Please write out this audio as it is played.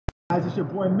Guys, it's your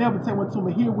boy Melvin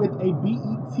Taylor here with a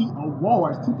BET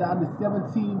Awards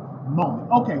 2017 moment.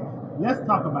 Okay, let's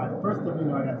talk about it. First up, I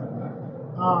gotta talk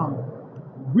about it.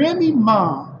 Remy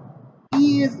Ma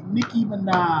is Nicki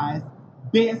Minaj's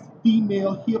best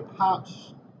female hip hop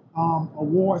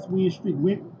awards win streak.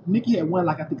 Nicki had won,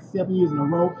 like, I think 7 years in a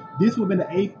row. This would have been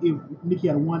the 8th if Nicki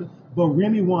had won it, but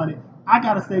Remy won it. I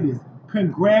gotta say this: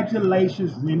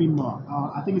 congratulations, Remy Ma.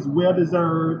 I think it's well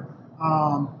deserved.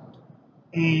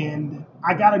 And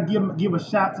I gotta give a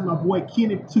shout to my boy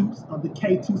Kenneth Toots of the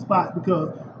K2 Spots,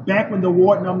 because back when the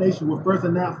award nominations were first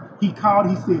announced, he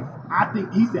said,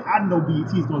 I know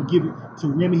BET is gonna give it to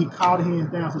Remy. He called it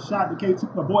hands down. So shout out to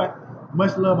K2, my boy.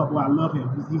 Much love, my boy. I love him.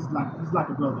 He's like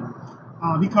a brother.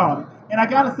 He called it. And I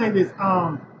gotta say this,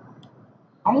 on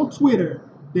Twitter,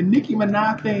 the Nicki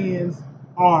Minaj fans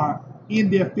are in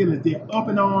their feelings. They're up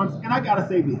in arms. And I gotta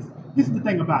say this. This is the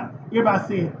thing about it. Everybody's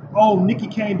saying, oh, Nicki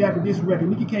came back with this record,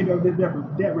 Nicki came back with that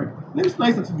record. Let me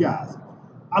explain something to you guys.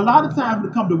 A lot of times when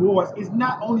it comes to awards, it's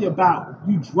not only about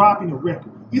you dropping a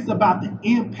record, it's about the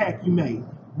impact you made.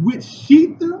 With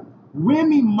Sheetha,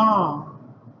 Remy Ma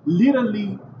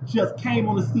literally just came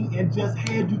on the scene and just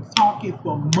had you talking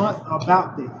for months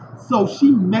about that. So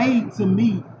she made, to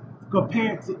me,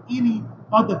 compared to any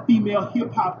other female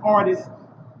hip-hop artist,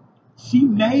 she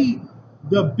made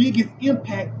the biggest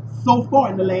impact so far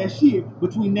in the last year,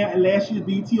 between now and last year's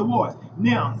BET Awards.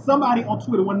 Now, somebody on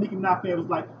Twitter, one Nicki Minaj fan, was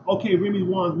like, okay, Remy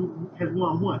has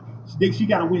won one. She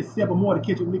got to win 7 more to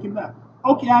catch up with Nicki Minaj.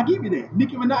 Okay, I'll give you that.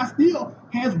 Nicki Minaj still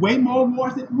has way more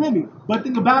awards than Remy. But the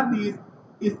thing about it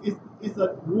is, it's an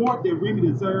award that Remy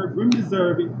deserved. Remy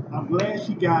deserved it. I'm glad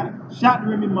she got it. Shout out to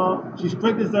Remy Ma. She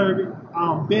straight deserved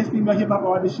it. Best female hip hop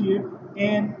artist this year.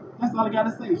 And that's all I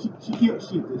gotta say. She killed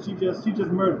Sheetha. She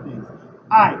just murdered things.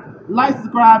 Alright, like,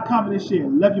 subscribe, comment, and share.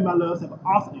 Love you, my loves. Have an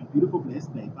awesome and beautiful,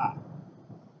 blessed day. Bye.